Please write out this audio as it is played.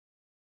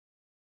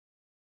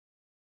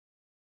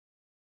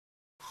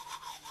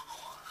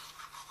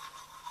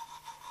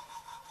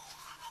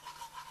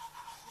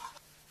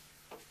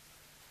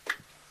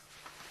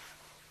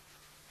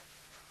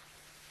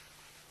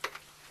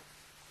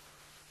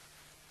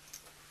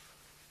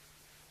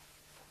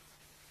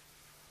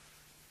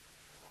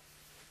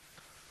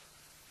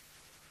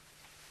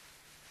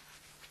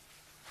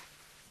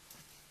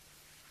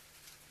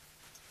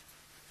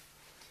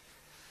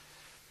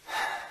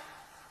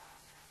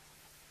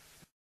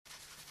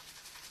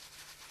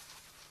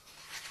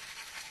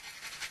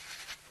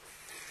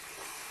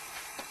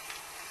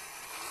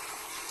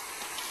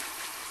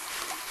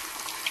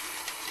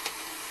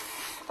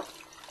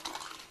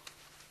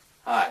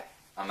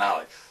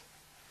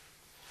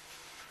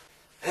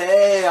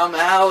I'm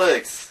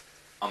Alex.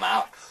 I'm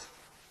Alex.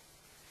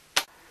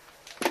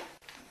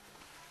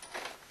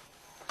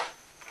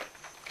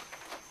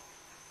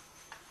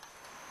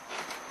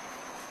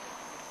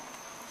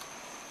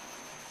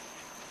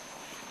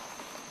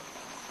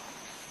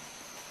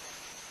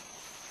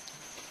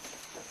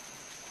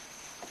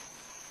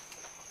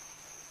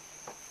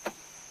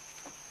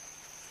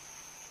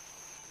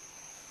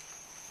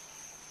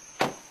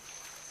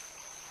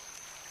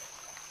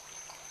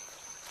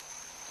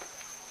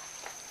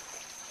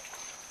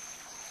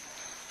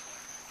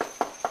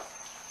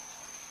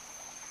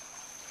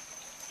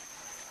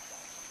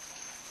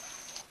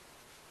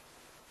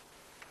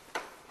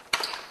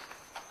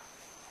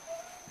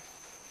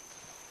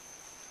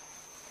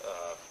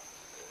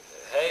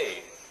 Hey,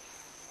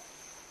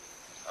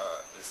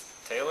 is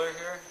Taylor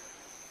here?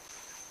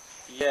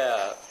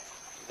 Yeah,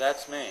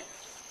 that's me.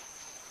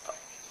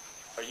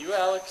 Are you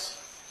Alex?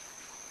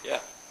 Yeah.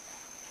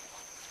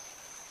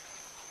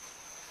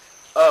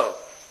 Oh,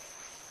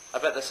 I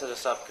bet they set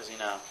us up because, you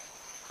know,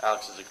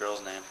 Alex is a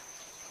girl's name.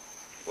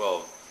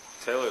 Well,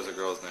 Taylor's a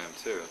girl's name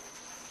too.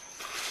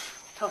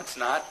 No, it's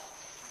not.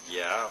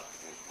 Yeah.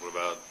 What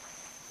about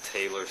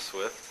Taylor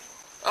Swift?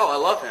 Oh, I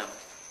love him.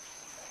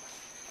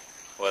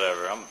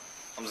 Whatever. I'm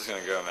just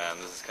gonna go, man.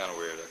 This is kind of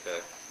weird. Okay.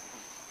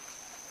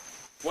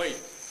 Wait.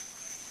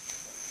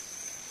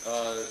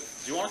 Do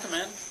you want to come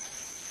in?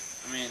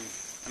 I mean,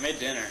 I made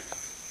dinner.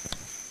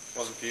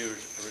 Wasn't for you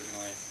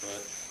originally,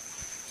 but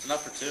it's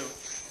enough for two.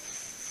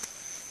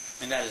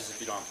 And that is if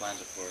you don't have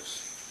plans, of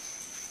course.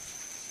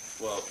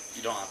 Well,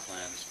 you don't have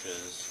plans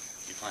because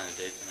you planned a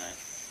date tonight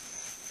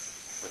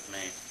with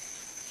me.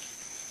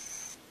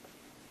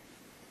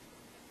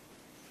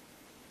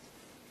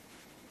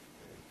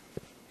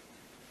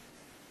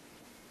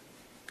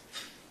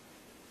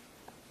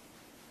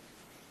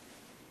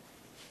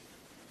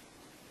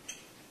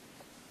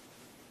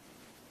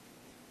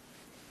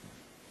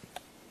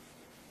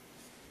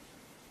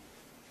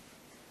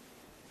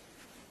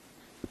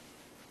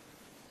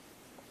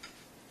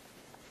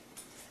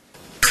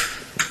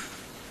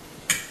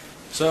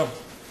 So,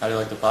 how do you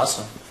like the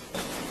pasta?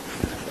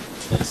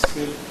 It's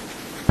good.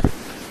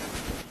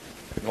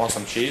 You want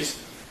some cheese?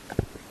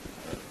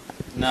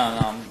 No,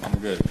 I'm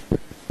good.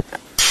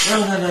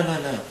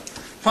 No.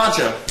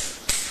 Pancho,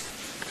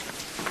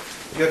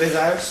 Your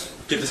desires?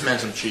 give this man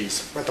some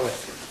cheese. Right away.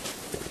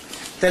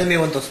 Tell me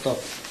when to stop.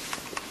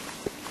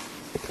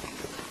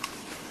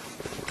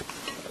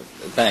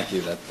 Thank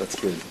you. That's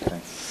good.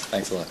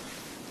 Thanks a lot.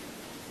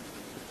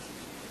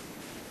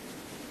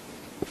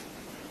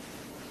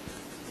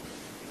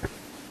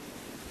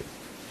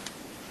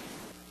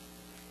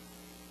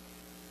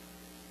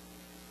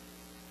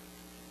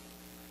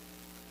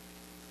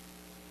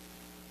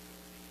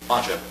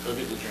 Pancho, go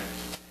get the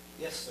drinks.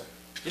 Yes, sir.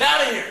 Get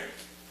out of here!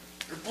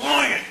 You're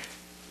blowing it!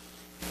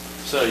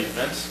 So, you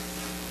Vince?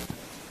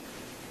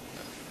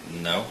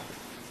 No.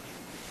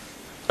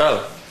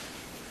 Oh.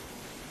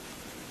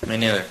 Me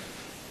neither.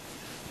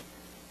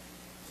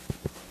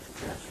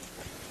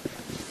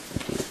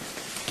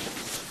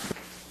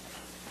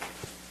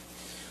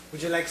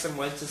 Would you like some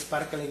Welch's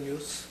sparkling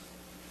juice?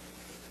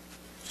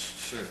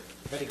 Sure.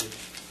 Very good.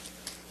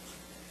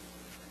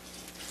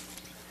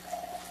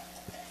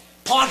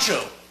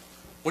 Pancho!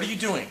 What are you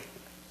doing?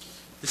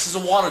 This is a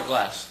water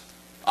glass.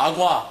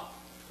 Agua.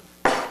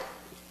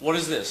 What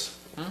is this?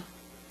 I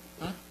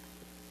don't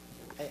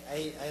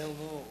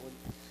know.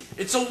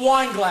 It's a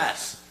wine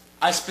glass.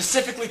 I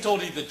specifically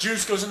told you the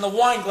juice goes in the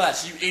wine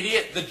glass, you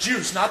idiot. The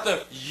juice, not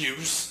the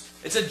use.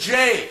 It's a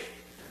J.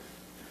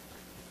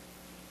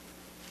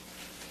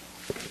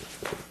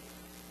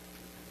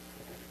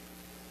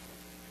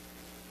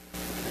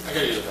 I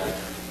gotta use the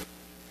bathroom.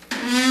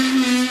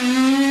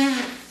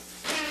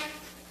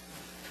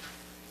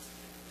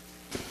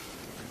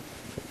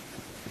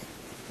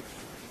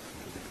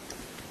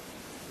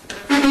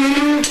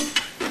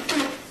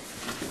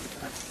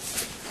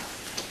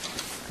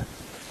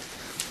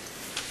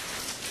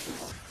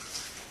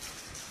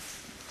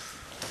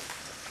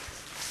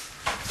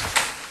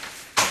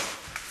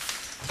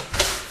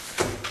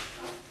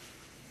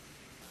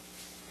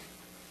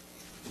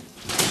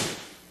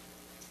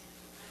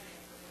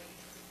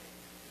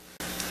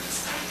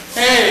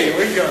 Hey,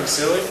 where you going,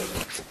 silly?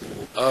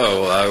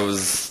 Oh, I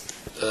was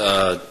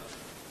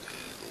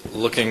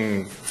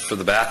looking for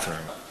the bathroom.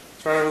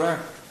 It's right over there.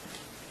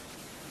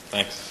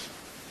 Thanks.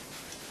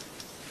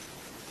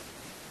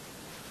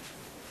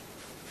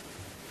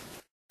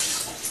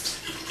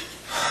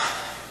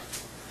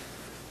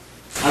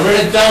 I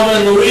rented Thelma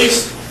and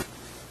Louise.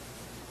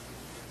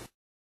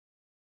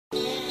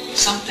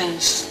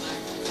 Something's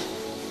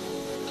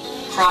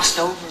crossed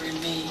over in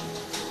me.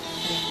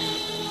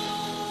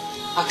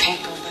 I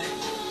can't go back.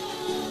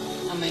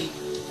 I mean,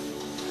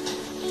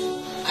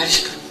 I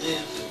just couldn't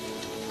live.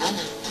 I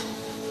know.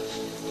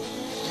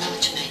 I know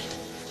what you mean.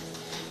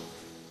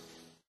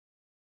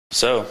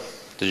 So,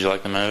 did you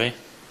like the movie?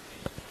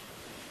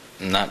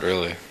 Not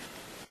really.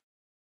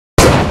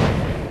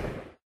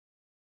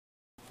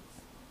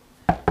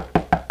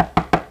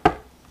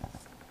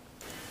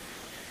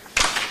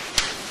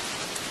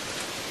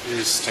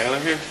 Is Taylor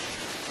here?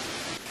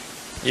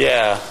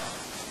 Yeah,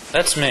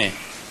 that's me.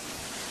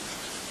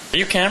 Are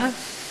you Cameron?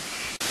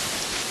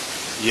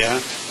 Yeah.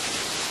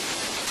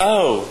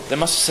 Oh, they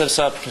must have set us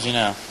up because,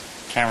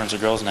 Cameron's a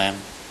girl's name.